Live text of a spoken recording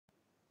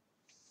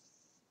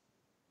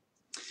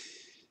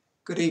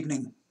Good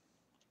evening.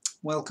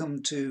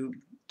 Welcome to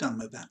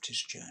Dunmow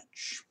Baptist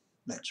Church.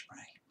 Let's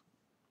pray.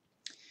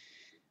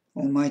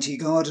 Almighty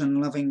God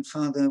and loving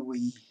Father,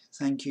 we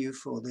thank you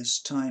for this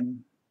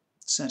time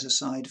set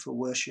aside for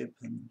worship,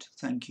 and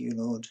thank you,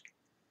 Lord,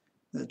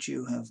 that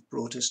you have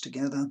brought us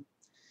together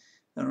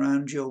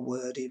around your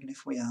word. Even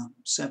if we are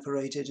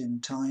separated in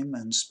time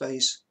and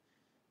space,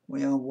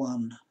 we are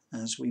one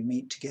as we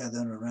meet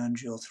together around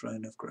your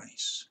throne of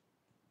grace.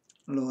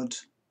 Lord,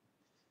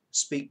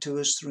 speak to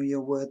us through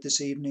your word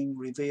this evening.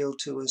 Reveal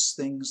to us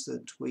things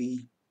that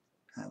we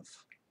have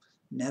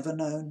never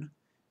known,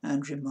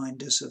 and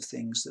remind us of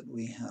things that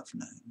we have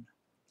known.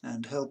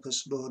 And help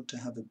us, Lord, to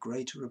have a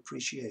greater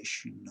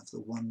appreciation of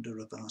the wonder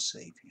of our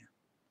Saviour.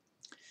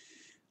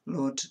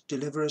 Lord,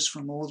 deliver us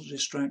from all the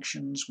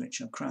distractions which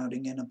are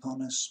crowding in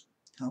upon us.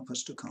 Help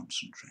us to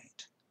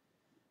concentrate.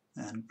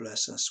 And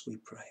bless us, we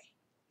pray,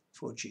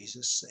 for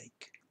Jesus'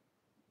 sake.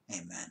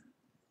 Amen.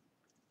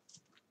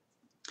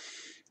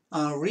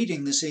 Our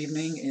reading this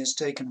evening is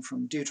taken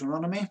from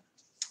Deuteronomy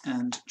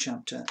and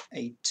chapter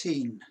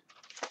 18.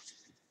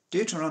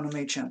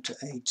 Deuteronomy chapter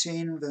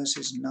 18,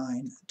 verses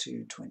 9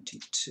 to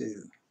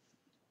 22.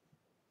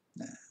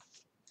 Now,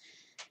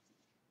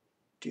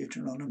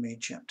 Deuteronomy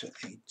chapter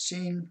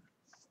 18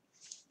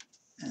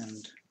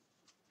 and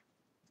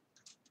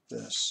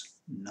verse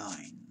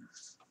 9.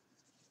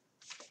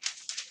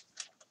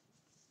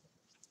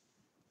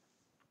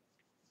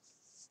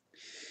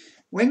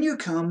 When you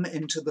come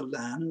into the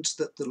land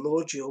that the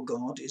Lord your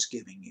God is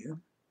giving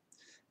you,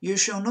 you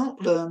shall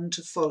not learn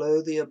to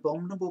follow the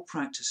abominable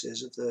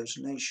practices of those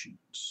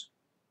nations.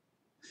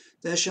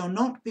 There shall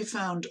not be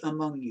found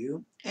among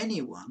you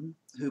anyone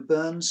who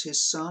burns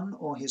his son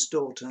or his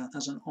daughter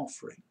as an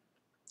offering,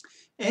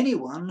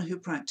 anyone who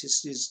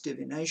practices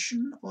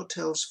divination or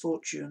tells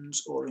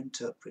fortunes or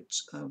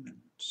interprets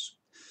omens,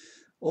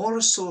 or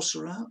a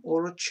sorcerer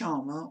or a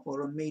charmer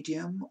or a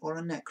medium or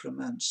a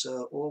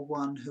necromancer or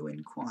one who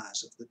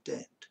inquires of the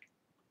dead.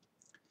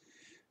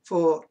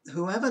 For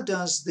whoever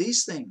does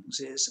these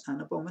things is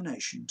an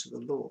abomination to the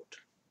Lord.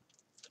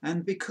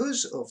 And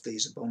because of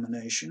these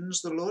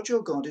abominations, the Lord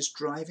your God is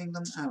driving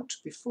them out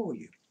before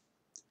you.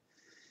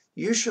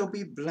 You shall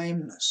be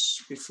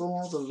blameless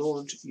before the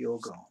Lord your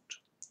God.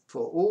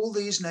 For all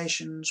these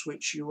nations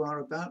which you are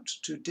about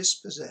to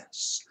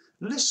dispossess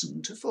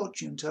listen to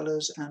fortune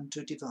tellers and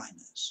to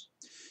diviners.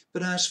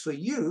 But as for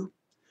you,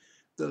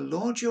 the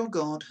Lord your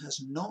God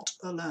has not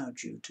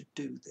allowed you to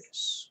do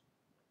this.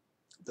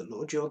 The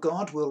Lord your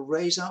God will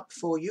raise up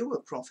for you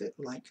a prophet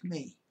like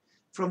me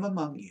from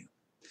among you,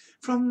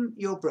 from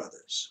your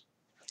brothers.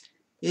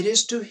 It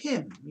is to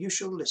him you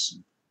shall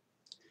listen,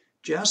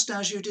 just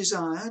as you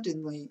desired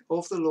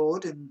of the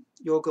Lord and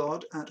your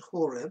God at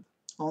Horeb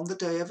on the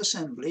day of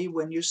assembly,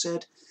 when you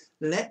said,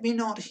 "Let me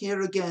not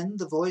hear again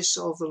the voice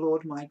of the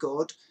Lord my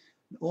God,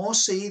 or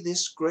see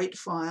this great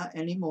fire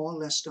any more,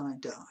 lest I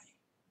die."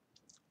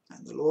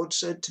 And the Lord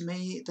said to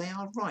me, "They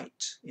are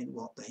right in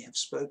what they have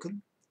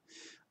spoken.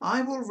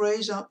 I will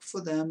raise up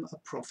for them a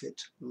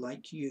prophet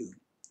like you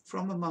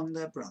from among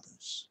their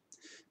brothers,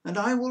 and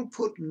I will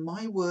put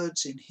my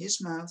words in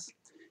his mouth,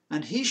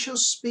 and he shall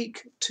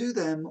speak to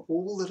them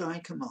all that I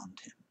command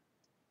him.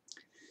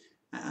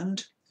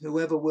 And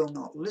whoever will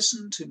not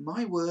listen to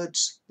my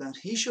words that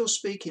he shall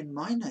speak in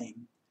my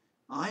name,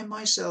 I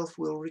myself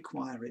will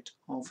require it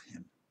of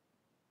him.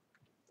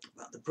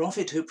 But the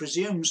prophet who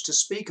presumes to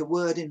speak a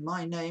word in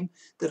my name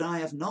that I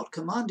have not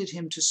commanded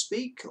him to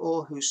speak,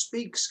 or who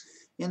speaks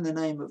in the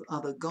name of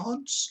other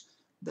gods,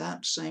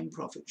 that same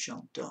prophet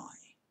shall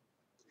die.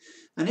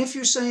 And if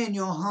you say in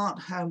your heart,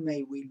 how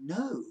may we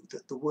know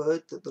that the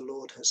word that the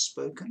Lord has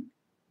spoken?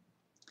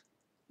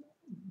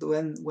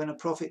 When a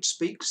prophet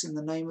speaks in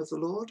the name of the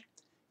Lord,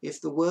 if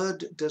the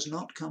word does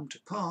not come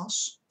to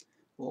pass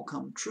or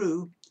come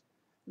true,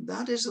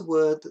 that is the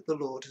word that the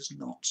Lord has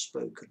not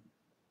spoken.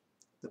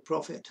 The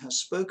prophet has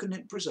spoken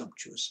it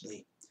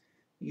presumptuously.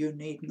 You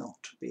need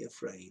not be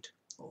afraid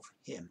of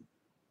him.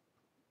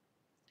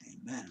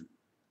 Amen.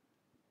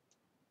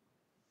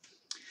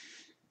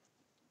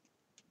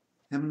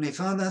 Heavenly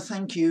Father,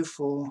 thank you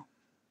for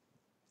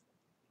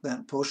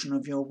that portion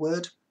of your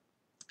word.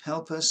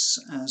 Help us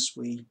as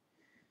we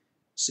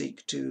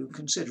seek to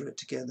consider it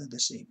together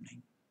this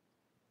evening.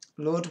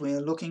 Lord, we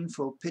are looking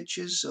for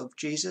pictures of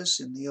Jesus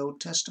in the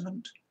Old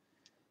Testament,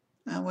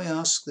 and we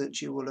ask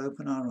that you will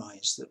open our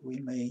eyes that we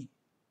may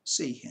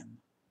see him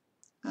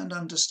and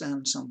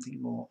understand something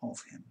more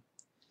of him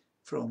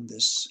from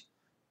this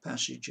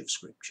passage of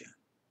Scripture.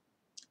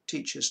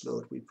 Teach us,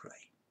 Lord, we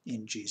pray,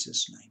 in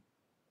Jesus' name.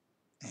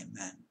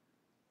 Amen.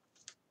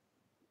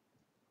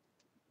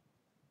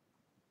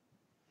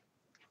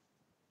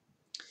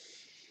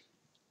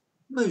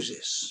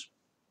 Moses,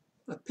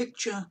 a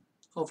picture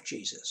of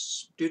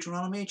Jesus.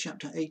 Deuteronomy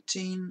chapter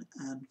 18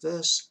 and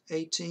verse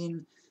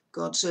 18,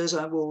 God says,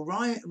 I will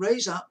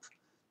raise up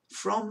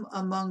from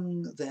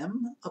among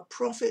them a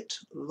prophet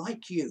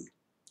like you,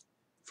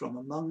 from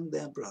among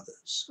their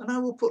brothers, and I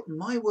will put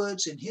my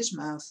words in his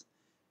mouth,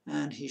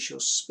 and he shall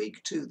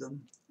speak to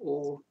them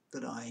all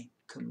that I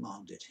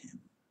commanded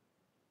him.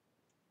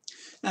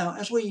 Now,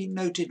 as we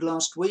noted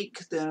last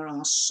week, there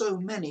are so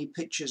many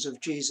pictures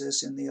of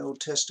Jesus in the Old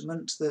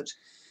Testament that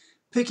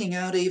picking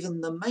out even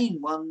the main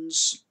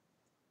ones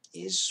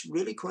is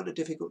really quite a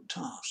difficult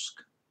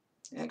task.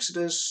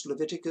 Exodus,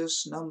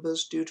 Leviticus,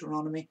 Numbers,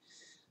 Deuteronomy,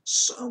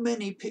 so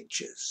many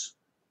pictures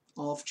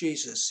of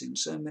Jesus in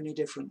so many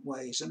different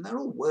ways, and they're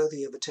all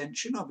worthy of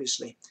attention,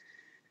 obviously,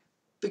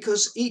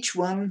 because each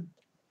one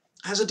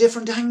has a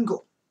different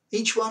angle.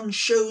 Each one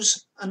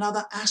shows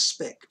another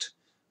aspect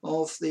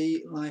of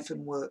the life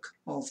and work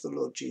of the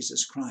Lord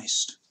Jesus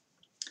Christ.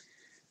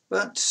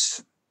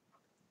 But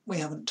we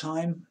haven't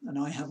time, and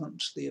I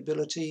haven't the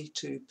ability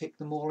to pick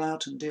them all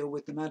out and deal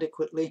with them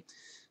adequately,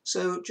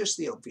 so just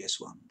the obvious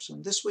ones.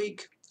 And this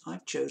week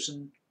I've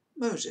chosen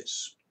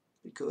Moses,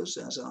 because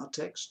as our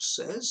text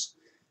says,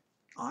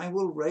 I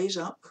will raise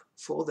up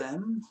for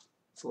them,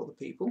 for the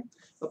people,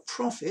 a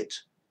prophet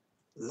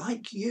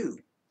like you.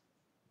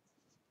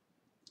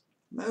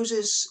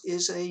 Moses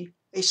is a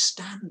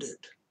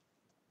standard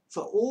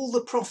for all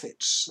the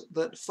prophets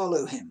that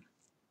follow him.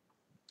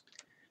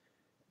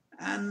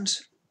 And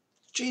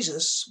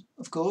Jesus,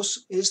 of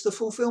course, is the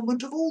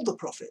fulfillment of all the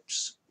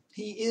prophets.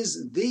 He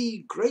is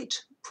the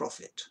great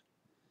prophet,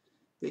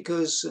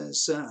 because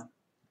as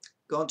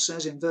God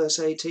says in verse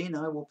 18,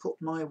 I will put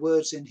my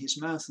words in his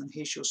mouth and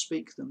he shall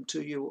speak them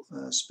to you,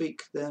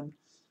 speak them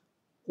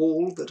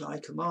all that I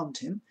command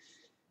him.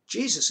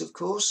 Jesus, of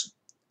course,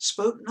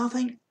 spoke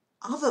nothing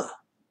other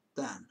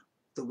than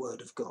the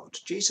word of God.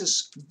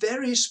 Jesus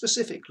very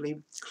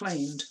specifically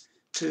claimed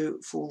to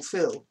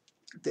fulfill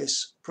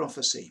this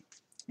prophecy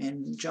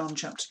in John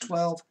chapter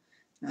 12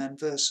 and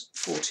verse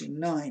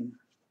 49.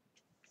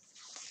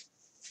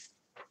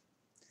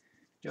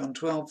 John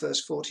 12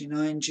 verse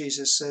 49,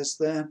 Jesus says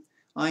there,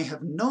 I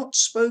have not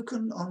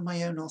spoken on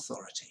my own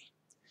authority,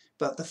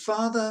 but the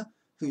Father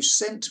who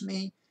sent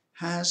me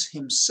has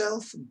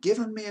himself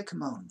given me a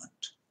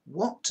commandment,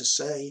 what to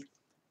say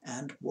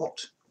and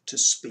what to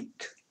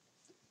speak.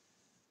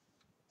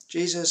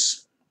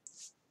 Jesus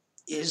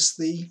is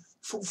the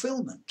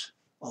fulfillment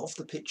of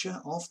the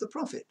picture of the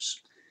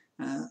prophets,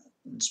 and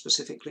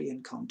specifically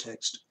in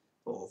context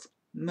of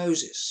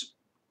Moses.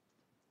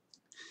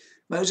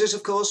 Moses,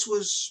 of course,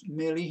 was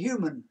merely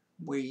human.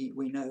 We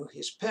know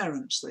his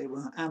parents. They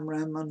were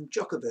Amram and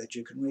Jochebed.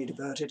 You can read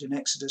about it in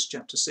Exodus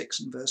chapter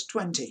 6 and verse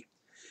 20.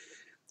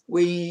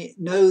 We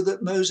know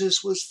that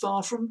Moses was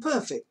far from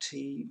perfect.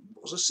 He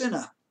was a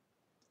sinner.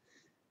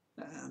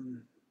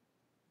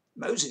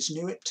 Moses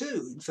knew it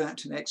too. In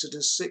fact, in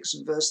Exodus 6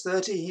 and verse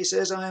 30, he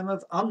says, I am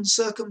of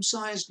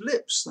uncircumcised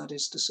lips. That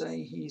is to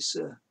say, he's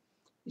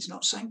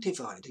not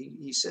sanctified.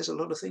 He says a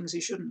lot of things he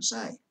shouldn't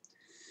say.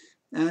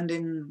 And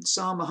in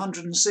Psalm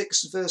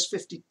 106, verse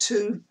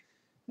 32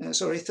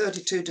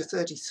 to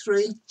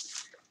 33,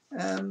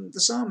 the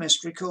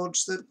psalmist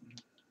records that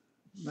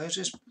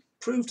Moses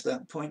proved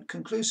that point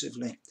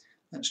conclusively.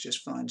 Let's just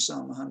find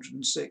Psalm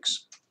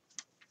 106.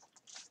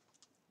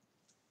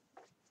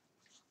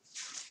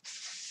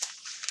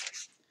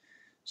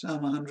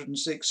 Psalm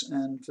 106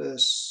 and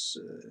verse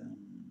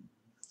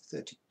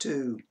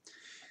 32.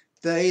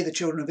 They, the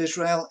children of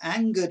Israel,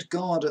 angered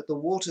God at the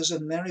waters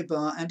of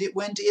Meribah, and it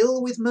went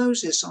ill with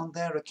Moses on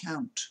their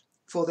account.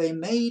 For they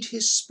made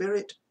his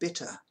spirit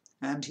bitter,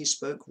 and he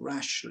spoke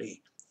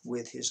rashly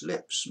with his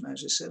lips.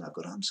 Moses said, I've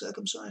got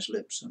uncircumcised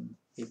lips, and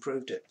he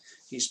proved it.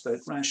 He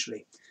spoke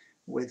rashly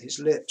with his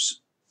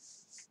lips.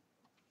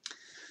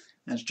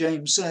 As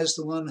James says,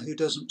 the one who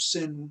doesn't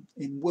sin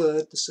in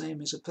word, the same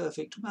is a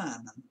perfect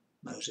man, and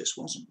Moses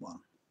wasn't one.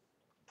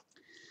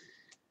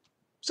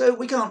 So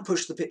we can't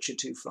push the picture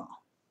too far,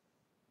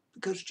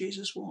 because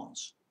Jesus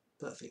was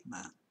a perfect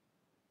man.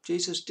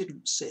 Jesus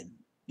didn't sin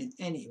in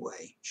any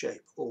way,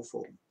 shape or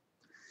form.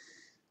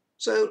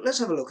 So let's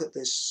have a look at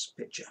this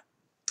picture.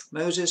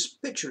 Moses,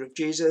 picture of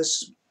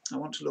Jesus. I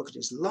want to look at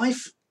his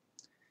life,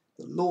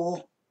 the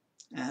law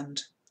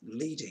and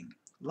leading.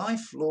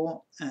 Life,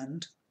 law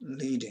and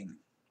leading.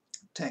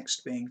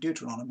 Text being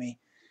Deuteronomy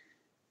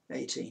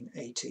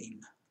 18:18.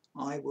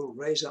 I will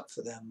raise up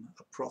for them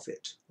a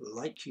prophet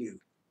like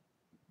you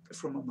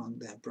from among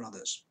their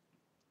brothers.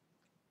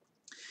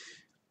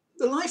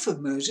 The life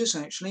of Moses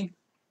actually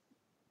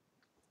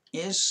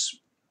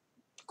is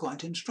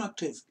quite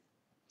instructive.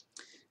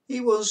 He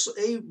was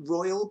a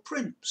royal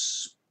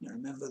prince. You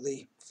remember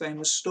the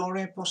famous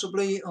story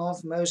possibly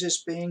of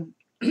Moses being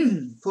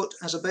put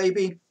as a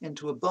baby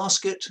into a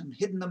basket and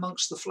hidden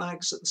amongst the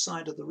flags at the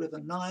side of the river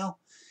Nile,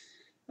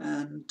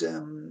 and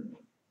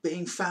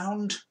being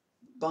found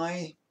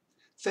by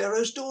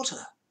Pharaoh's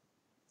daughter.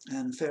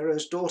 And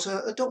Pharaoh's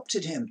daughter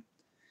adopted him.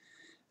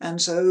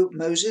 And so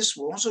Moses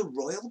was a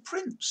royal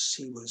prince.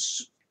 He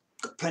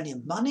got plenty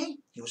of money,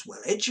 he was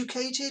well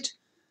educated,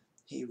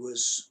 he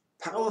was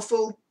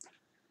powerful,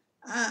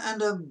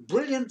 and a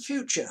brilliant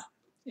future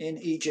in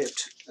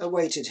Egypt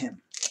awaited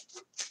him.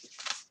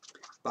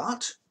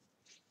 But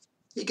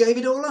he gave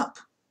it all up,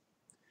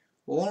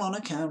 all on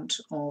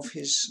account of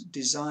his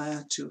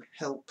desire to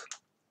help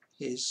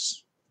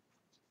his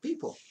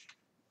people,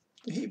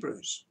 the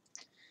Hebrews.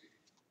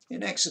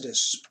 In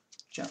Exodus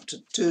chapter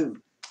 2,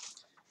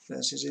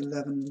 verses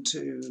 11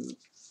 to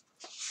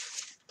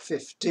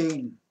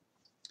 15.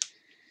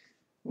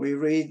 We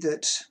read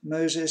that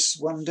Moses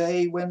one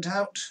day went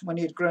out, when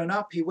he had grown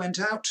up, he went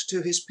out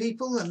to his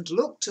people and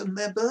looked on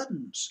their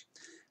burdens.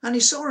 And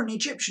he saw an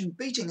Egyptian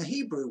beating a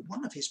Hebrew,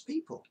 one of his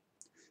people.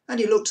 And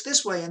he looked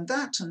this way and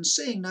that, and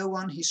seeing no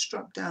one, he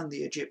struck down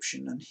the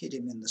Egyptian and hid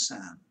him in the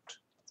sand.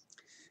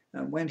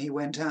 And when he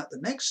went out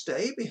the next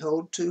day,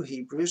 behold, 2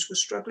 Hebrews were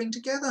struggling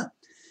together.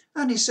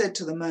 And he said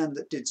to the man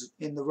that did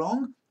in the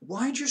wrong,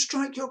 Why did you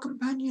strike your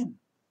companion?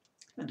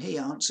 And he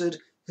answered,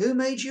 Who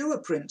made you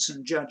a prince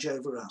and judge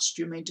over us?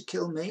 Do you mean to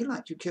kill me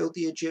like you killed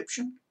the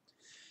Egyptian?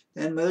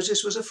 Then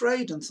Moses was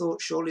afraid and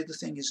thought, Surely the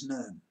thing is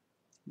known.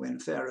 When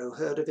Pharaoh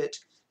heard of it,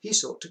 he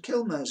sought to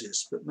kill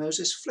Moses, but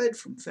Moses fled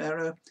from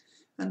Pharaoh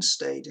and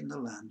stayed in the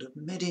land of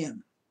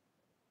Midian.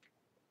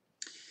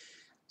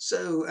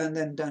 So, and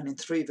then down in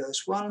 3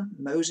 verse 1,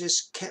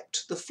 Moses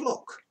kept the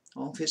flock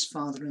of his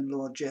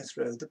father-in-law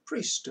Jethro, the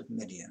priest of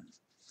Midian.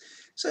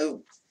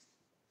 So,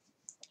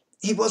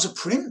 he was a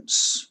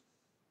prince.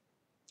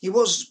 He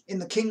was in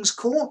the king's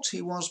court.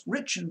 He was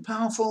rich and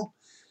powerful.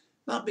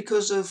 But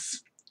because of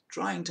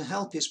trying to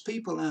help his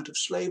people out of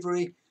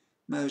slavery,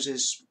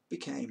 Moses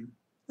became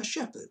a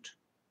shepherd.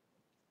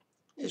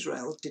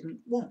 Israel didn't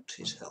want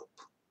his help.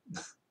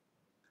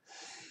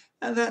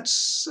 And that's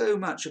so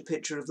much a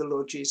picture of the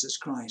Lord Jesus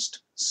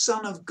Christ,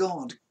 Son of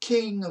God,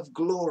 King of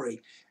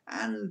glory.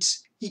 And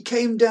he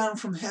came down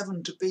from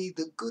heaven to be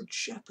the good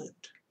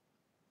shepherd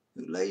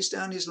who lays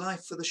down his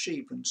life for the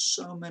sheep. And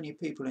so many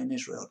people in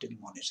Israel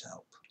didn't want his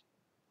help.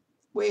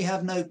 We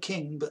have no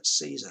king but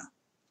Caesar.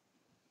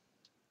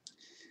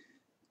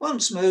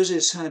 Once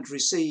Moses had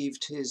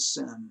received his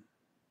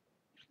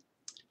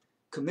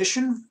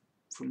commission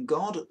from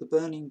God at the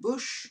burning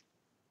bush,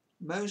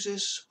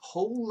 Moses'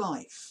 whole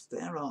life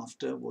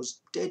thereafter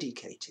was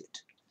dedicated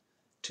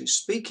to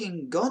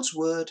speaking God's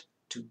word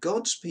to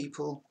God's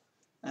people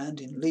and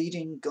in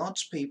leading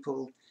God's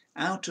people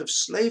out of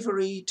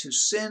slavery to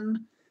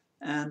sin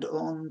and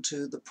on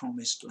to the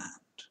promised land.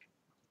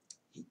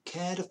 He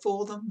cared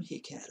for them, he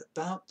cared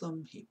about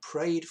them, he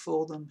prayed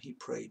for them, he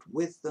prayed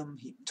with them,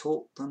 he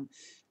taught them,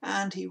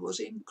 and he was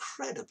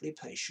incredibly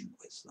patient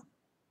with them.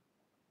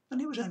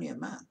 And he was only a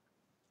man.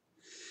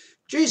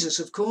 Jesus,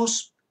 of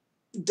course,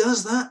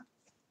 does that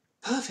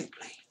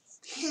perfectly.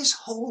 His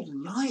whole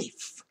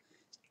life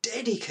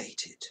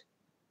dedicated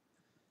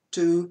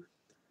to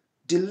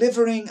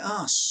delivering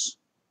us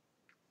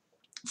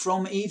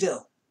from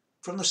evil,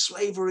 from the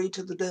slavery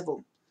to the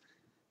devil,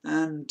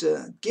 and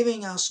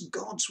giving us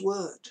God's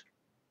word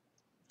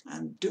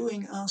and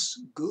doing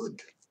us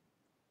good,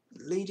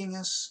 leading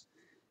us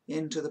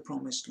into the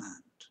promised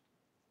land.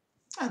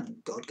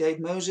 And God gave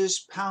Moses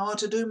power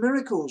to do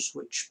miracles,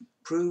 which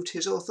proved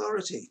his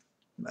authority.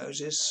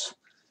 Moses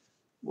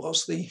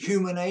was the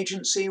human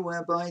agency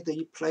whereby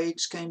the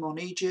plagues came on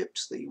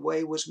Egypt, the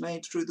way was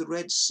made through the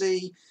Red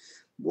Sea,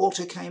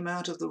 water came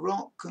out of the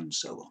rock, and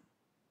so on.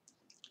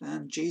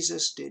 And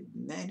Jesus did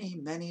many,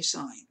 many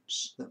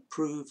signs that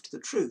proved the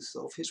truth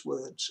of his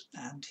words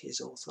and his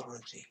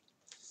authority.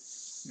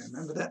 You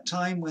remember that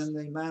time when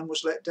the man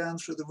was let down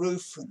through the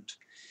roof and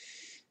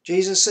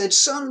Jesus said,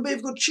 Son, be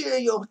of good cheer,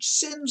 your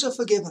sins are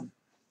forgiven.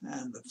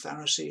 And the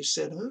Pharisees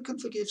said, Who can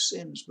forgive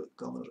sins but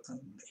God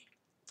only?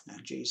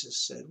 And Jesus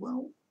said,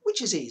 Well,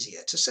 which is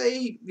easier, to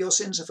say your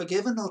sins are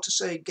forgiven or to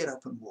say get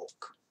up and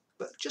walk?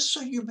 But just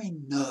so you may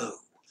know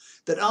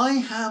that I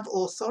have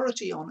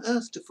authority on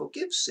earth to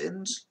forgive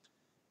sins,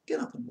 get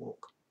up and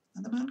walk.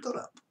 And the man got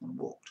up and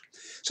walked.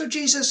 So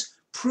Jesus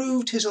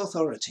proved his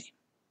authority.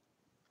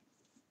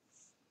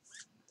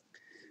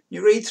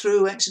 You read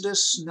through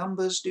Exodus,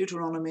 Numbers,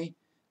 Deuteronomy,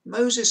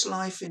 Moses'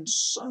 life in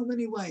so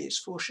many ways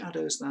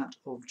foreshadows that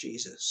of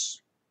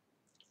Jesus.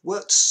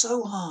 Worked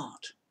so hard,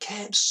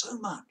 cared so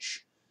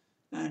much,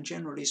 and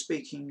generally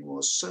speaking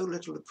was so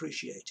little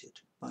appreciated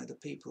by the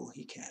people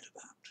he cared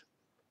about.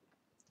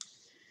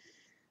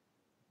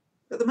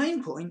 But the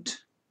main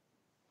point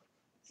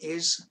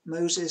is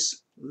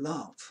Moses'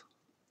 love.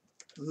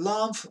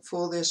 Love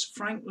for this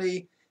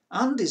frankly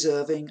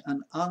undeserving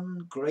and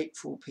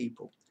ungrateful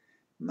people.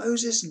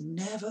 Moses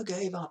never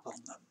gave up on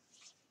them.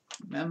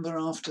 Remember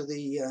after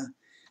the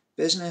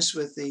business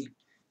with the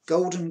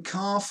golden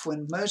calf,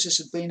 when Moses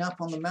had been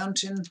up on the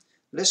mountain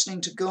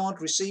listening to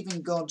God,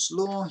 receiving God's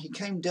law, he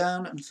came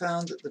down and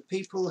found that the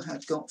people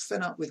had got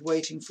fed up with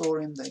waiting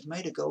for him. They'd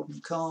made a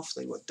golden calf,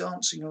 they were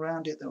dancing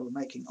around it, they were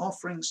making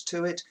offerings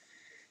to it,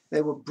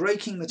 they were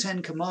breaking the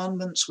 10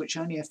 Commandments, which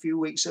only a few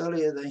weeks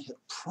earlier they had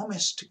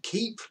promised to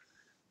keep.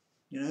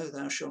 You know,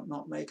 thou shalt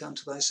not make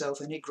unto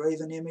thyself any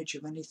graven image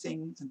of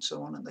anything, and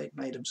so on. And they'd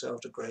made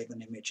themselves a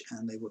graven image,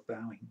 and they were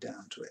bowing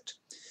down to it.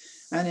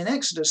 And in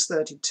Exodus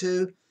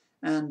 32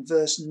 and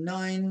verse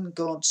 9,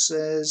 God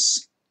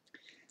says,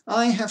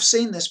 I have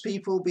seen this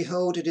people,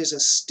 behold, it is a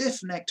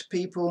stiff-necked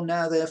people.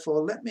 Now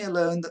therefore let me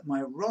alone, that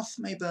my wrath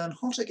may burn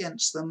hot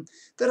against them,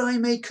 that I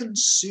may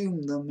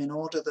consume them, in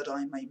order that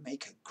I may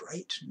make a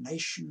great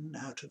nation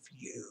out of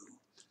you.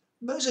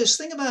 Moses,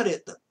 think about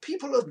it, the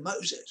people of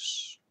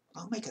Moses,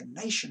 I'll make a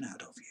nation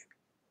out of you.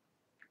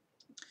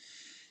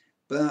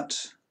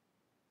 But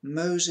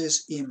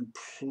Moses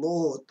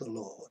implored the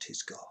Lord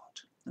his God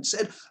and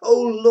said, "O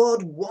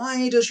Lord,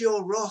 why does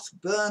your wrath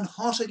burn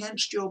hot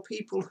against your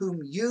people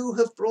whom you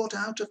have brought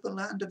out of the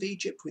land of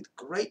Egypt with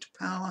great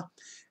power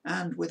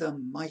and with a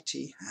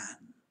mighty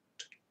hand?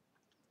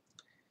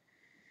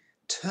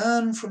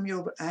 Turn from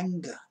your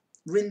anger,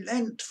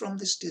 relent from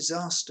this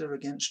disaster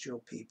against your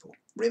people.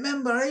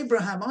 Remember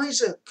Abraham,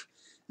 Isaac,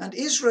 and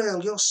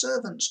Israel, your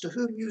servants, to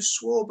whom you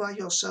swore by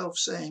yourself,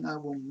 saying, I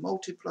will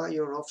multiply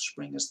your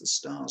offspring as the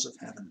stars of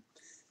heaven,"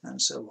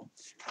 and so on.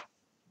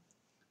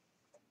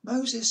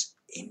 Moses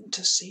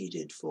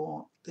interceded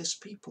for this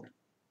people.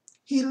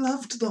 He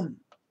loved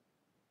them.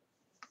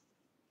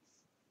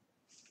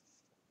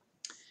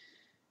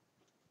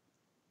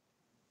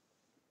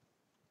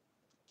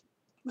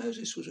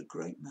 Moses was a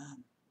great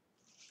man.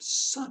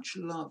 Such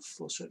love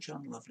for such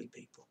unlovely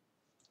people.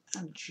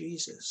 And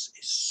Jesus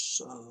is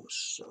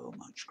so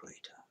much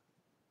greater.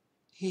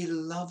 He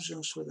loves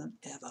us with an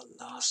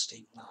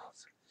everlasting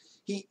love.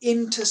 He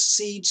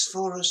intercedes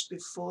for us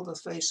before the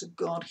face of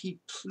God.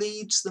 He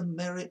pleads the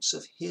merits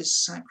of his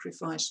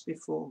sacrifice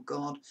before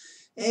God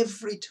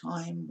every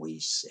time we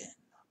sin.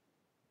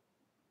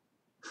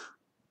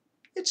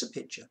 It's a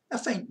picture, a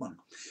faint one.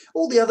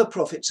 All the other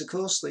prophets, of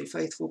course, the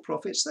faithful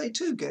prophets, they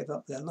too gave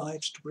up their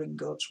lives to bring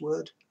God's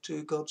word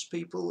to God's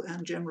people,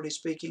 and generally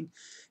speaking,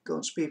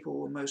 God's people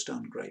were most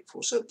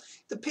ungrateful. So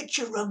the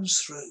picture runs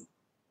through.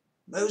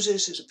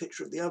 Moses is a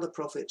picture of the other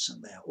prophets,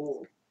 and they're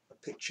all a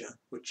picture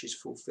which is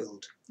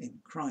fulfilled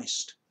in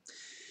Christ.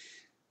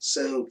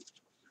 So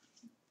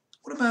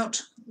what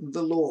about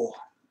the law?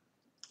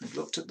 We've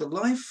looked at the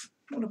life.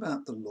 What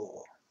about the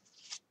law?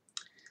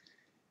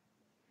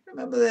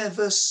 Remember there,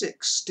 verse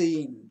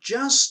 16,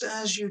 just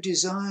as you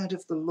desired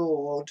of the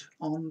Lord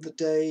on the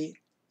day,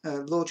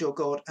 Lord your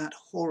God at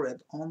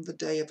Horeb on the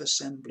day of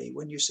assembly,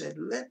 when you said,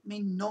 let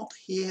me not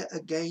hear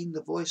again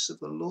the voice of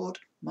the Lord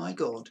my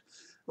God,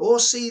 or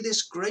see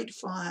this great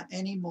fire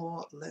any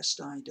more, lest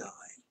I die.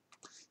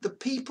 The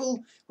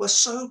people were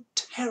so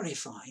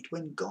terrified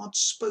when God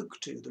spoke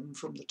to them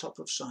from the top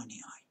of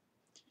Sinai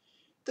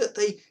that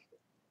they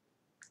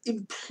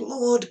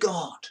implored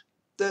God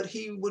that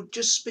he would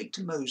just speak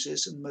to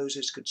Moses and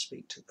Moses could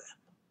speak to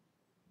them.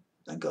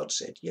 And God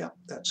said, yeah,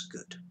 that's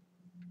good.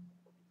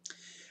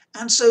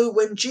 And so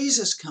when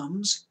Jesus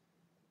comes,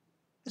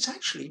 it's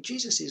actually,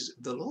 Jesus is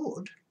the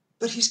Lord,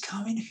 but he's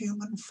come in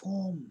human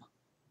form.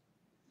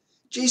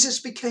 Jesus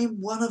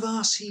became one of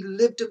us. He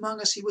lived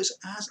among us. He was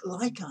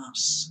like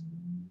us.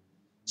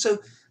 So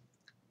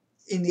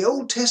in the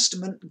Old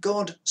Testament,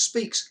 God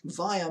speaks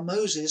via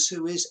Moses,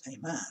 who is a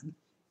man.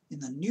 In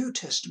the New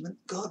Testament,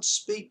 God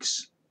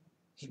speaks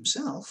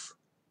himself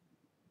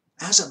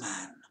as a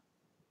man.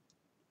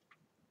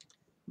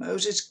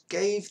 Moses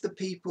gave the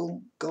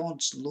people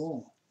God's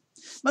law.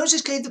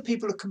 Moses gave the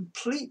people a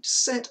complete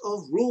set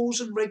of rules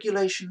and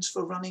regulations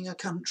for running a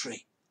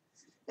country.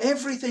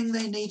 Everything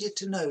they needed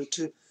to know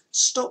to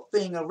stop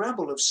being a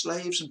rabble of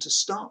slaves and to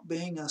start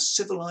being a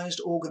civilized,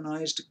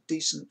 organized,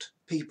 decent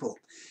people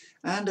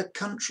and a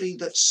country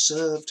that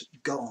served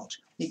God.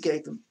 He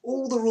gave them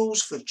all the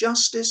rules for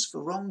justice,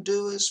 for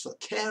wrongdoers, for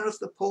care of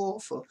the poor,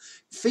 for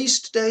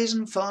feast days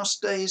and fast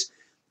days,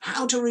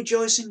 how to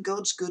rejoice in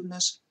God's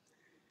goodness,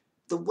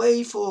 the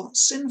way for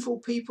sinful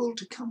people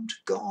to come to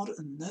God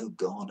and know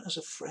God as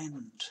a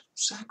friend,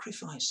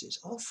 sacrifices,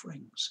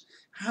 offerings,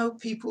 how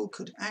people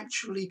could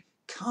actually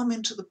come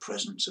into the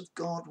presence of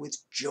God with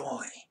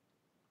joy.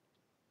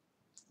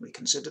 We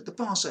considered the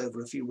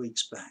Passover a few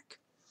weeks back.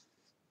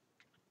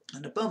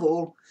 And above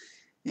all,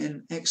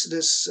 in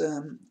Exodus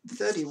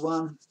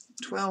 31,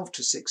 12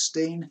 to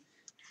 16,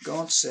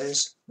 God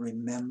says,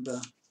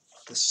 remember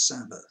the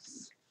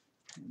Sabbath.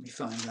 Let me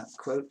find that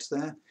quote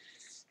there.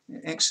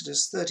 In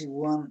Exodus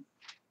 31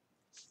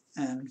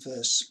 and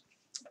verse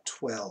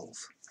 12.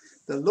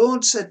 The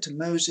Lord said to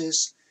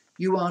Moses,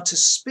 you are to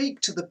speak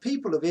to the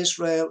people of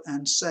Israel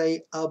and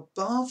say,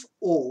 above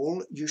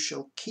all you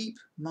shall keep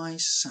my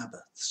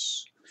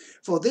Sabbaths.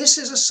 For this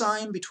is a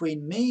sign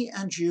between me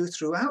and you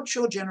throughout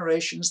your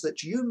generations,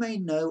 that you may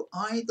know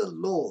I, the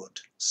Lord,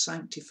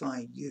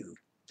 sanctify you.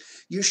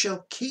 You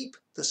shall keep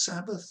the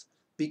Sabbath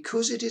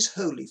because it is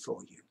holy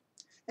for you.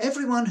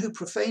 Everyone who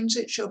profanes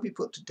it shall be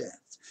put to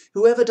death.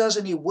 Whoever does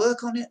any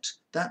work on it,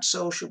 that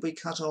soul shall be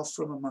cut off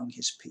from among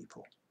his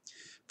people.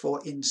 For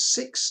in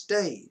 6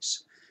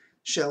 days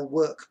shall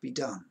work be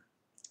done.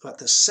 But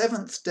the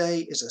 7th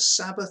day is a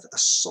Sabbath, a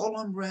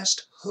solemn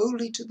rest,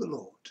 holy to the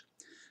Lord.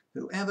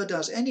 Whoever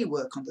does any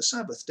work on the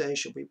Sabbath day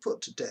shall be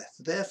put to death.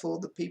 Therefore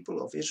the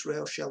people of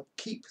Israel shall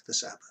keep the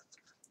Sabbath,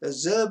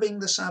 observing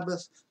the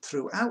Sabbath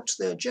throughout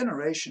their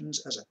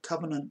generations as a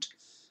covenant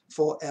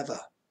forever.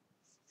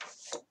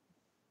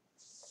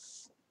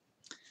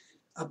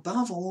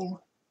 Above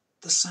all,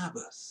 the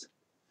Sabbath,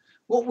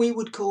 what we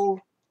would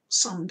call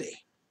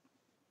Sunday.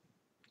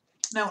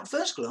 Now, at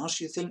first glance,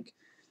 you think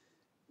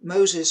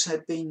Moses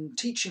had been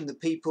teaching the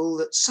people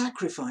that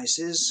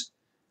sacrifices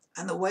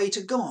and the way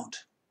to God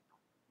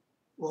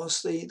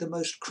was the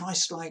most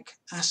Christ-like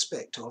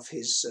aspect of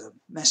his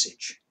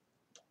message.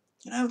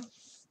 You know,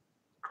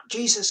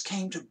 Jesus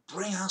came to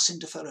bring us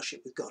into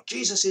fellowship with God.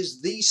 Jesus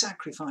is the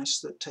sacrifice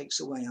that takes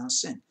away our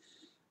sin.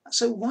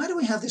 So why do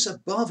we have this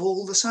above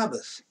all the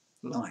Sabbath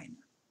line?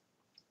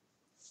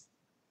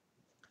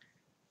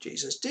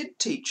 Jesus did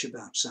teach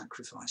about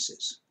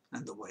sacrifices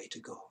and the way to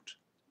God.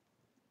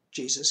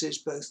 Jesus is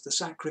both the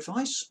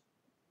sacrifice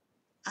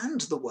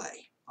and the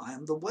way. I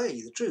am the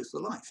way, the truth, the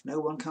life. No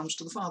one comes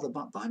to the Father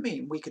but by me.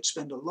 And we could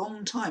spend a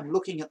long time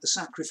looking at the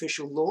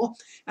sacrificial law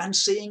and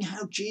seeing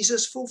how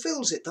Jesus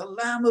fulfills it, the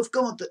Lamb of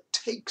God that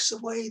takes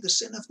away the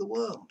sin of the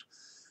world.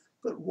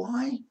 But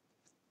why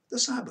the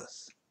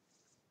Sabbath?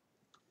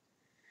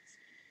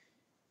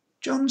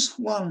 John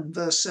 1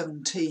 verse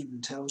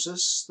 17 tells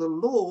us the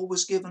law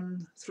was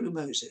given through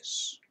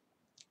Moses.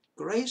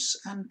 Grace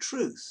and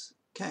truth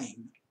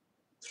came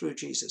through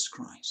Jesus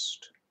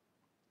Christ.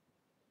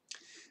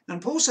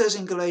 And Paul says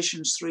in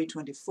Galatians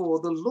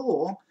 3:24, the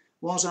law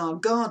was our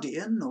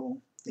guardian, or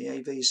the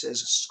AV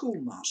says a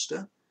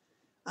schoolmaster,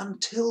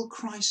 until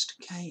Christ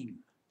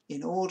came,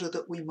 in order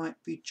that we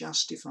might be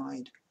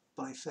justified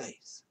by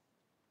faith.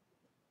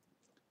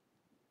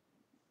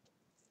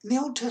 In the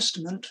Old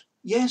Testament,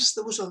 yes,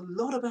 there was a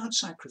lot about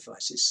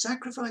sacrifices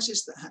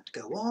that had to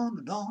go on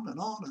and on and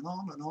on and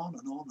on and on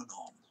and on and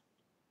on.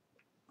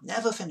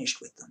 Never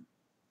finished with them.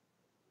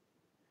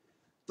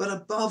 But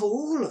above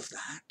all of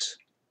that,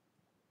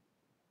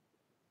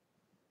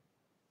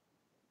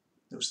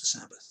 there was the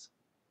Sabbath.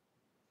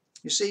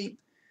 You see,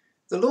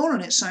 the law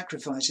and its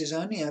sacrifice is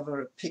only ever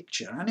a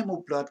picture.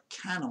 Animal blood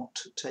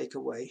cannot take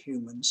away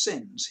human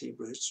sins.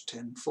 Hebrews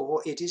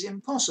 10:4, it is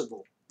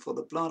impossible for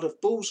the blood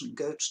of bulls and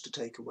goats to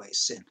take away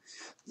sin.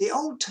 The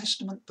Old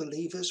Testament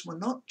believers were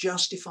not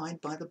justified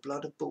by the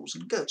blood of bulls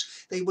and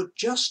goats. They were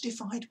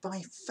justified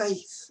by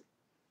faith.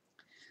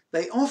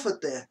 They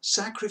offered their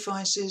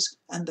sacrifices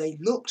and they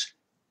looked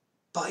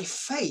by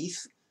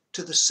faith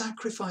to the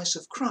sacrifice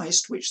of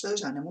Christ which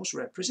those animals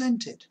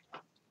represented.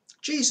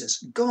 Jesus,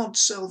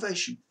 God's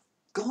salvation,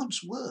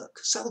 God's work.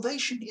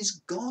 Salvation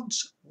is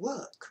God's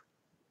work.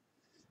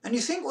 And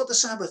you think what the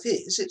Sabbath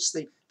is? It's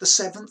the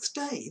seventh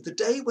day, the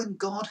day when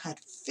God had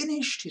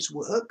finished his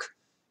work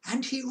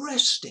and he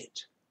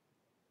rested.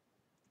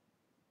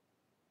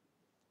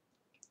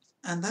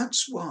 And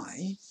that's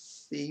why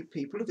the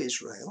people of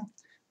Israel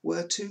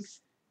were to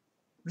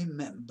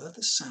remember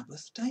the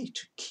Sabbath day,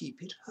 to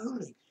keep it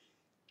holy.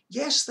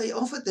 Yes, they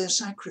offered their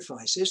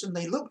sacrifices and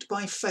they looked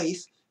by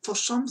faith for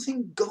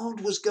something God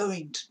was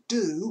going to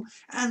do,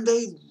 and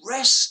they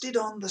rested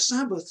on the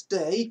Sabbath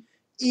day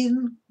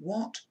in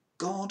what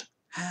God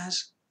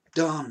has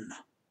done.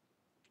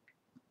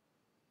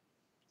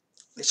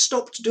 They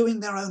stopped doing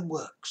their own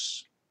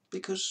works,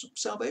 because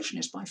salvation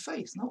is by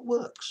faith, not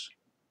works.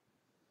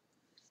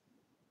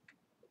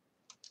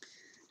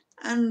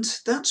 And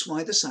that's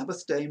why the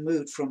Sabbath day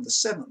moved from the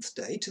seventh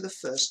day to the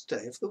first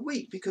day of the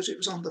week, because it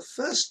was on the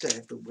first day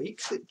of the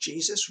week that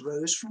Jesus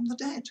rose from the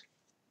dead.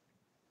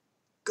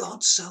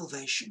 God's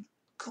salvation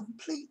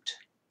complete.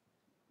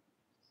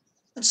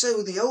 And so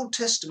in the Old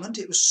Testament,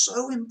 it was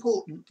so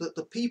important that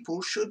the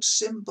people should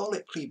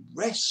symbolically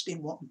rest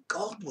in what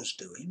God was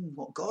doing,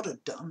 what God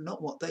had done,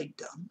 not what they'd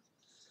done.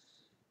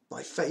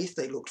 By faith,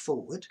 they looked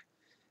forward.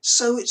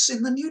 So it's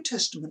in the New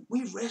Testament,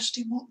 we rest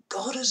in what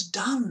God has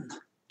done,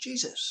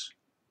 Jesus.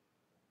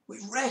 We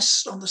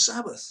rest on the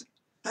Sabbath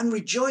and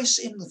rejoice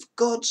in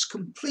God's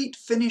complete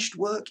finished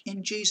work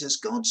in Jesus.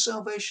 God's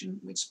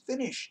salvation is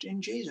finished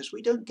in Jesus.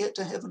 We don't get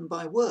to heaven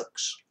by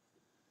works.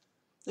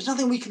 There's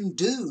nothing we can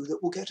do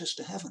that will get us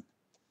to heaven.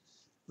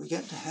 We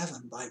get to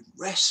heaven by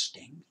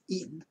resting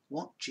in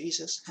what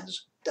Jesus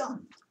has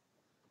done.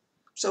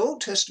 So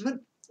Old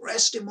Testament,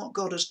 rest in what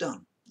God has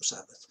done, the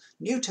Sabbath.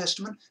 New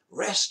Testament,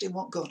 rest in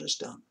what God has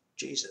done,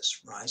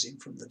 Jesus rising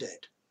from the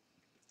dead.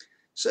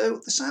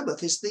 So the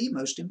Sabbath is the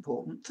most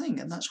important thing,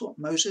 and that's what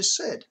Moses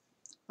said.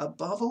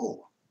 Above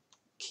all,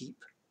 keep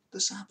the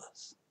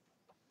Sabbath.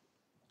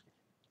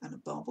 And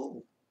above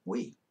all,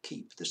 we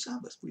keep the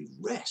Sabbath. We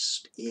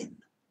rest in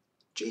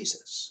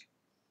Jesus.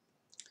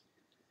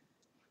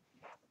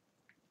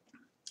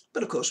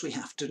 But of course we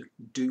have to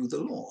do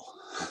the law.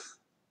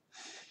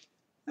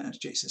 As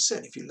Jesus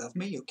said, if you love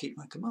me, you'll keep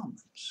my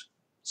commandments.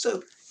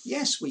 So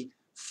yes, we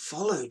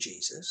follow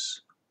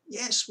Jesus.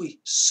 Yes, we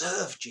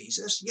serve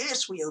Jesus.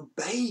 Yes, we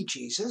obey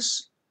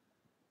Jesus.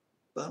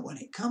 But when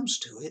it comes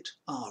to it,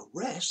 our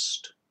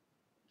rest,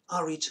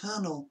 our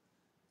eternal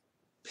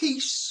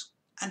peace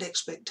and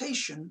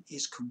expectation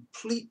is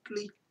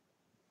completely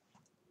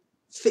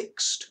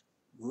fixed,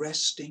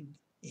 resting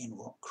in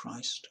what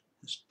Christ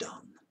has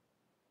done.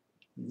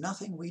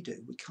 Nothing we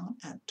do, we can't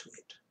add to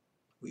it.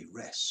 We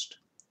rest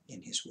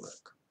in his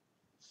work.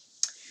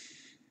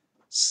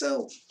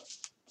 So,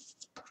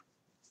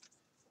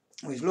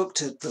 we've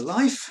looked at the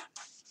life,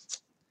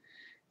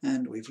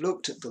 and we've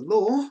looked at the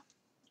law.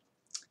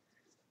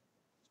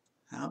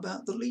 How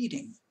about the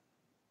leading?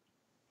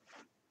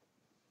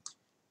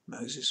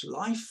 Moses'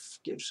 life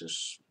gives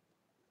us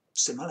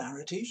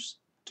similarities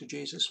to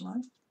Jesus'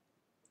 life.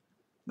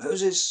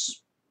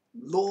 Moses'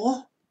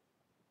 law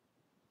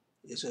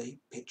is a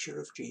picture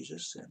of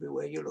Jesus.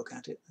 Everywhere you look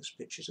at it, there's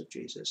pictures of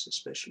Jesus,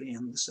 especially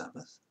in the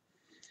Sabbath.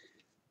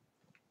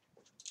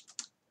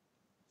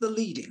 The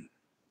leading.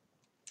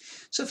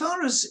 So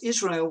far as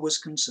Israel was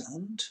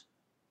concerned,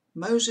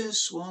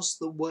 Moses was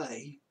the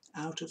way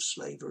out of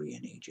slavery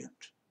in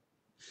Egypt.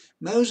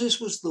 Moses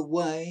was the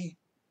way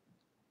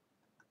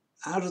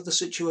out of the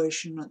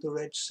situation at the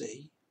Red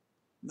Sea.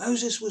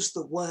 Moses was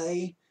the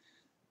way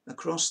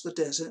across the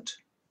desert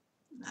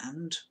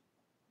and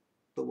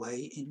the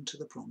way into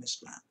the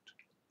Promised Land.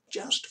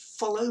 Just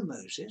follow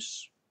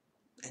Moses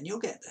and you'll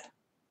get there.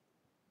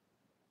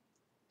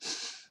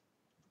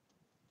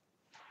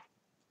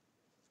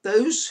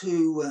 Those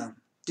who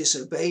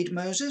disobeyed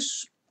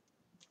Moses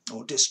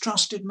or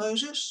distrusted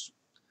Moses,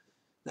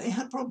 they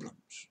had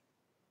problems.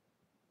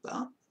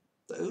 But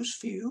those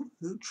few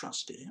who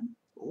trusted him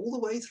all the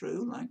way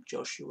through, like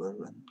Joshua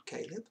and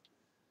Caleb,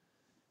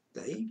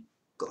 they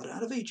got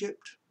out of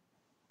Egypt,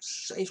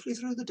 safely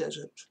through the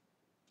desert,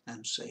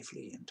 and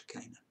safely into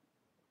Canaan.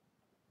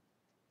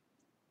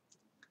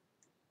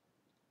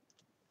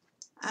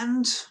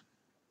 And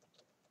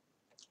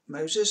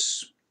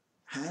Moses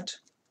had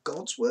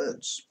God's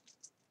words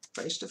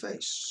face to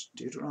face.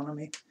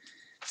 Deuteronomy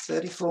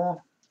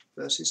 34,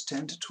 verses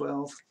 10 to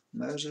 12.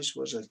 Moses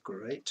was a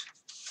great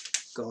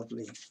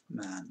godly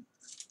man.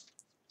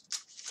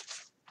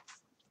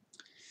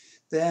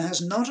 There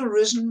has not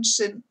arisen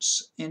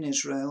since in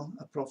Israel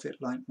a prophet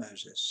like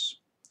Moses,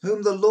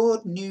 whom the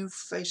Lord knew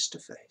face to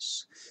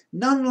face.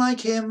 None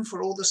like him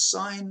for all the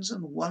signs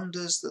and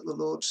wonders that the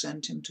Lord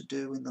sent him to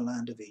do in the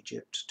land of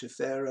Egypt, to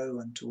Pharaoh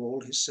and to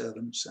all his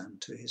servants and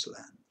to his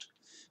land.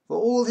 For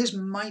all his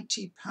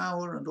mighty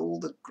power and all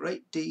the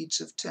great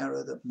deeds of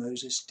terror that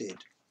Moses did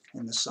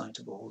in the sight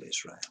of all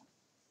Israel.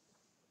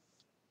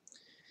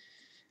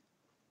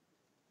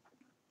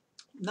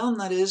 None,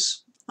 that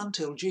is,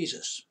 until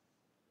Jesus,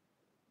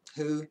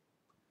 who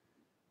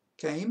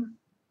came,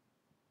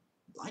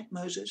 like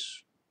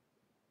Moses,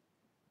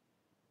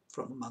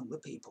 from among the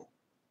people.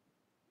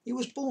 He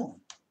was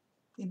born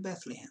in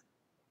Bethlehem.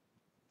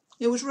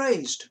 He was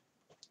raised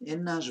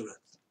in Nazareth.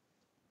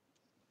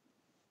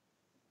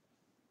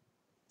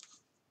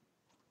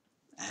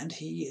 And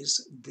he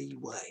is the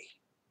way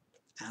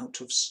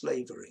out of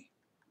slavery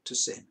to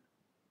sin.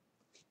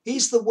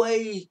 He's the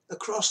way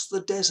across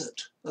the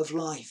desert of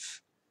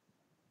life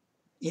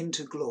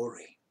into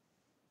glory.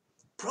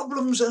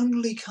 Problems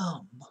only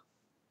come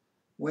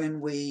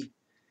when we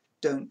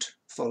don't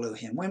follow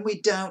him, when we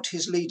doubt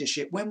his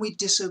leadership, when we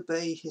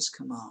disobey his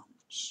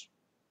commands.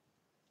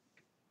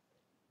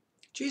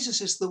 Jesus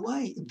is the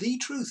way, the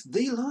truth,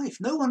 the life.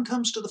 No one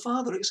comes to the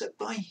Father except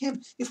by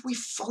him. If we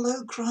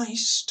follow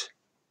Christ,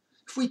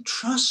 if we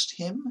trust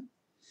him,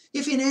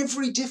 if in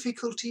every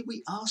difficulty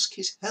we ask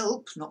his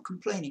help, not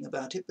complaining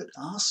about it, but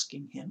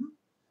asking him,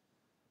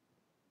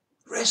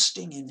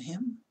 resting in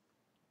him,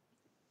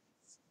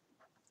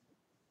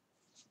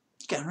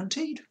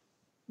 guaranteed.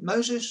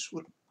 Moses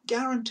would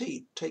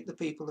guaranteed take the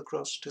people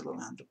across to the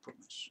land of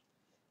promise.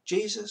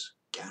 Jesus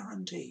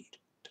guaranteed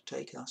to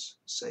take us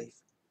safe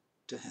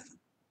to heaven.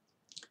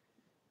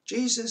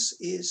 Jesus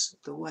is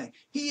the way.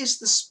 He is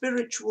the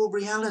spiritual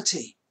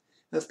reality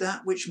of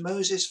that which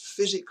Moses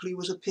physically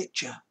was a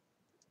picture.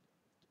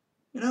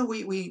 You know,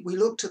 we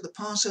looked at the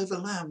Passover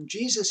lamb.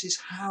 Jesus is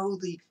how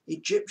the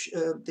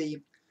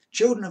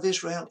children of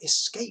Israel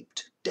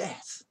escaped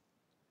death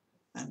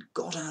and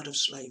got out of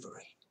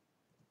slavery.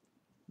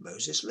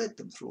 Moses led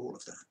them through all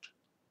of that.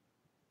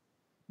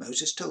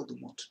 Moses told them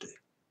what to do.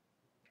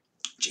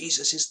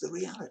 Jesus is the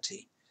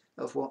reality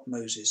of what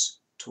Moses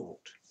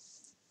taught.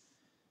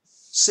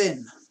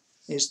 Sin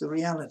is the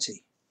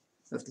reality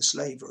of the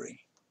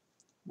slavery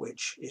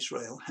which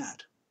Israel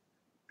had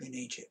in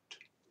Egypt.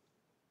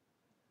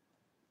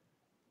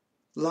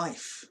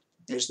 Life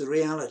is the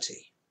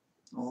reality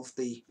of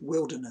the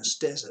wilderness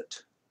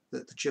desert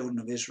that the children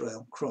of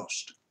Israel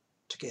crossed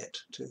to get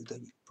to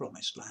the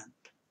promised land.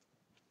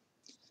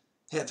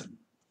 Heaven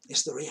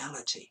is the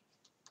reality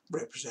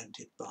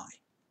represented by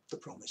the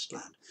promised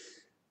land.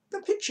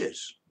 They're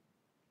pictures,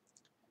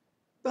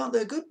 but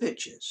they're good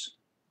pictures.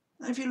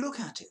 And if you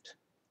look at it,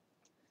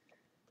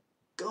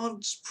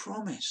 God's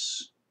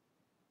promise,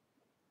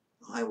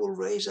 I will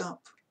raise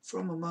up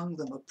from among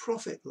them a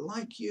prophet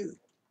like you,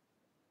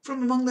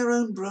 from among their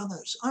own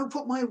brothers. I will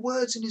put my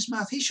words in his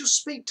mouth. He shall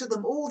speak to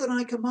them all that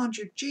I command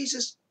you.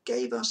 Jesus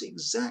gave us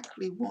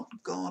exactly what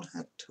God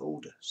had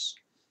told us.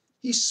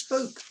 He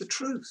spoke the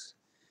truth.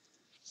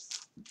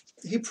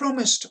 He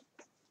promised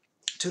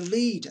to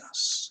lead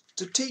us,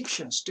 to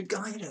teach us, to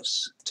guide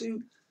us,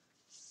 to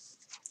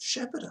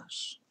shepherd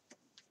us.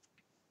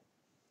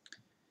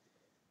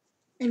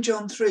 In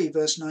John 3,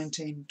 verse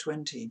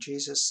 19-20,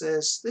 Jesus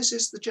says, "This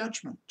is the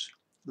judgment.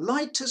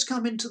 Light has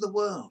come into the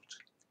world.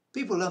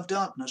 People love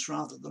darkness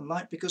rather than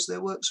light because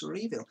their works are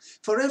evil.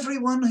 For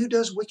everyone who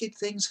does wicked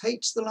things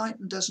hates the light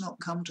and does not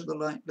come to the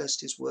light,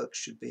 lest his works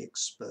should be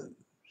exposed.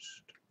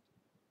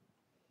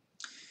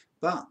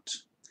 But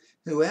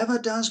whoever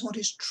does what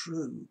is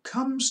true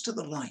comes to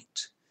the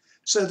light,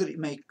 so that it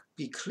may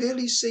be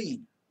clearly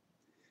seen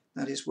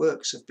that his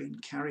works have been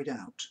carried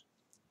out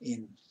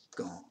in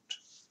God.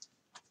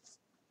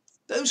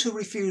 Those who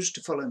refused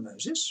to follow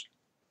Moses,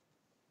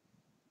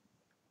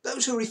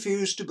 those who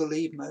refused to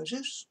believe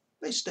Moses,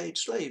 they stayed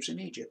slaves in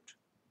Egypt.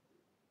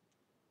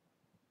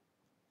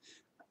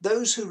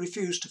 Those who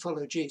refused to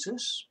follow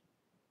Jesus,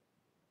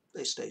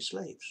 they stayed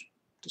slaves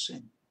to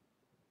sin.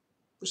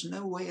 There was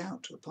no way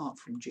out apart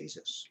from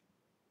Jesus.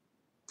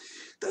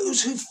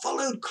 Those who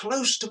followed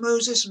close to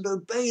Moses and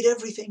obeyed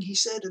everything he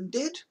said and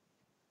did,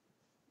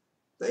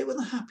 they were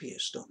the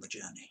happiest on the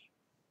journey.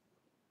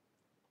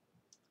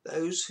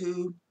 Those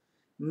who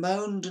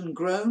moaned and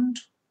groaned,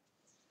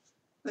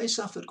 they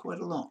suffered quite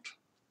a lot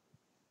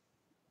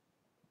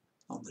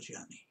on the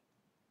journey.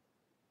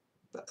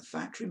 But the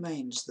fact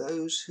remains,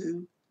 those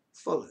who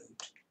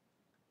followed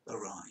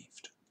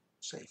arrived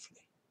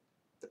safely,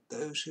 but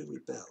those who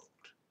rebelled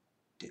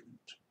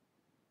didn't.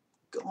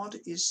 God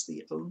is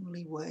the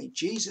only way.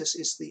 Jesus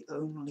is the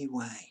only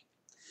way.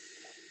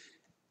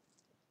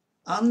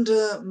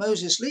 Under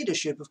Moses'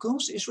 leadership, of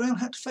course, Israel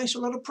had to face a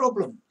lot of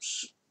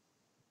problems.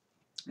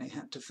 They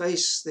had to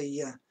face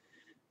the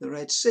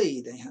Red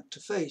Sea. They had to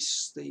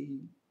face the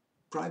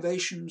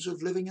privations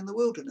of living in the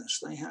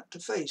wilderness. They had to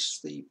face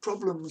the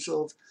problems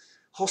of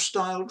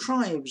hostile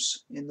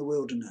tribes in the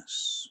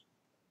wilderness.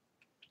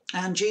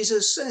 And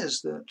Jesus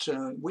says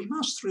that we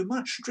must, through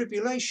much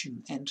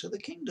tribulation, enter the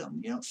kingdom.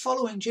 You know,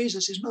 following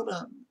Jesus is not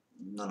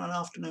an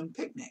afternoon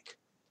picnic.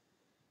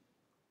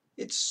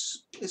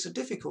 It's a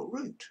difficult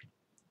route.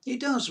 He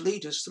does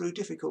lead us through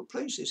difficult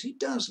places. He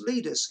does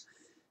lead us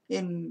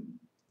in,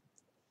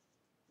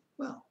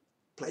 well,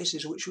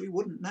 places which we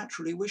wouldn't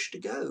naturally wish to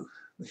go.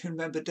 We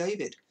remember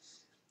David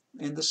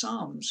in the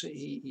Psalms.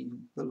 The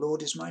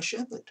Lord is my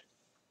shepherd.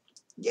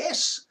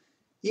 Yes,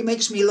 he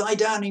makes me lie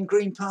down in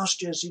green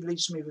pastures. He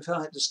leads me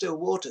beside the still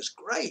waters.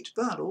 Great,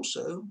 but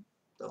also,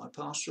 though I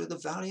pass through the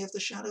valley of the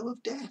shadow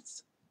of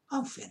death,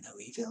 I'll fear no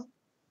evil.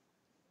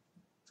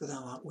 For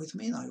thou art with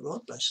me, thy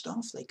rod, thy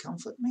staff, they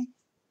comfort me.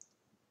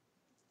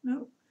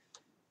 No,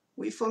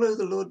 we follow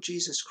the Lord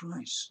Jesus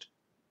Christ.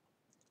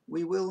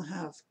 We will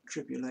have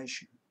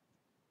tribulation.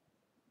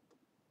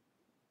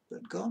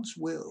 But God's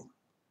will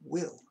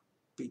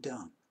be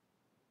done.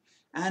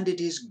 And it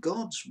is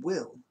God's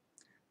will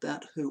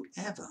that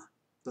whoever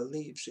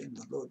believes in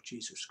the Lord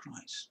Jesus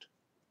Christ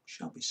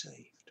shall be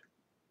saved.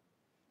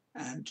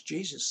 And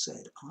Jesus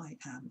said, I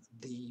am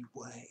the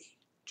way.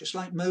 Just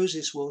like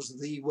Moses was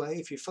the way.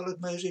 If you followed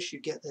Moses, you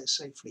get there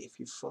safely. If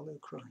you follow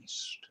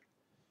Christ,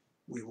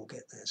 we will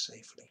get there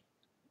safely.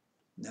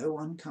 No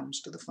one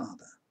comes to the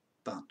Father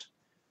but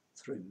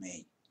through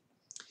me.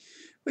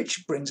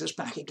 Which brings us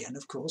back again,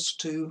 of course,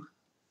 to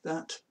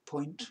that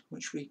point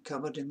which we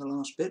covered in the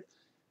last bit,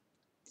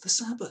 the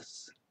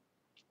Sabbath.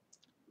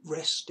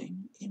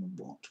 Resting in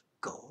what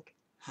God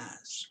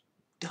has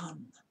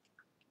done.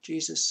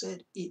 Jesus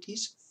said, it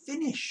is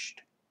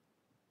finished.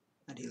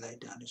 And he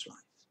laid down his life.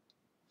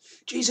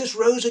 Jesus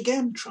rose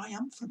again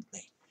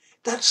triumphantly.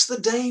 That's the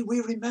day we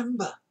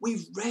remember.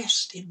 We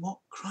rest in what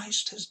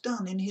Christ has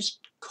done in his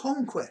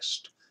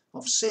conquest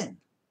of sin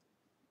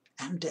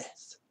and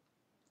death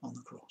on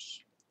the cross.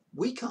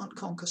 We can't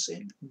conquer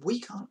sin. We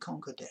can't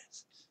conquer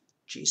death.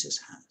 Jesus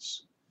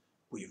has.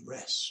 We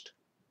rest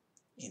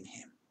in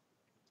him.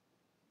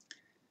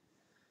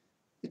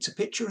 It's a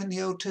picture in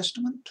the Old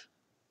Testament.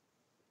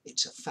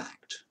 It's a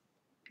fact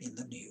in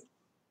the New.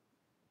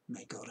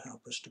 May God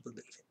help us to believe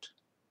it.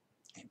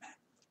 Amen.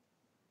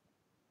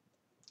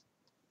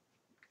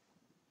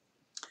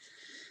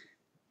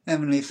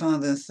 Heavenly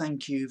Father,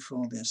 thank you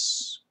for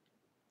this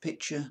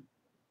picture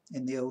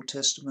in the Old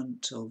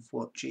Testament of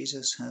what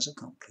Jesus has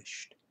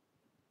accomplished.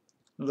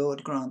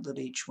 Lord, grant that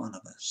each one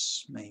of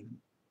us may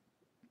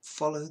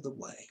follow the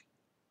way,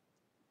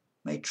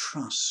 may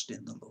trust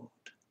in the Lord,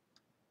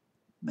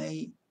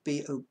 may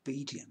be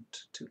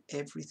obedient to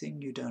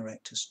everything you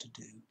direct us to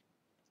do,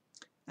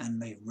 and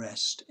may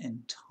rest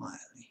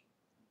entirely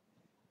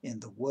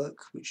in the work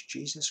which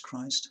Jesus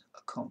Christ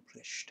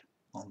accomplished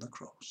on the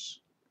cross.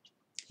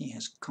 He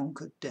has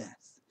conquered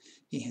death.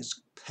 He has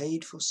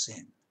paid for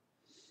sin.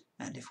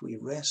 And if we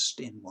rest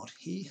in what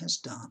he has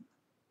done,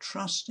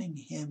 trusting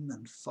him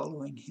and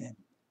following him,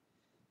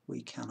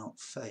 we cannot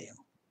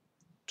fail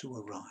to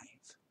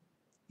arrive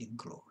in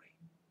glory.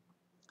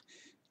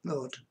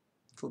 Lord,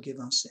 forgive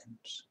our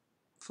sins.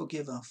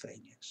 Forgive our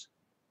failures.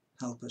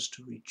 Help us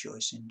to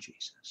rejoice in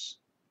Jesus.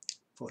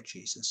 For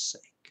Jesus'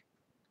 sake.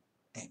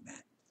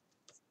 Amen.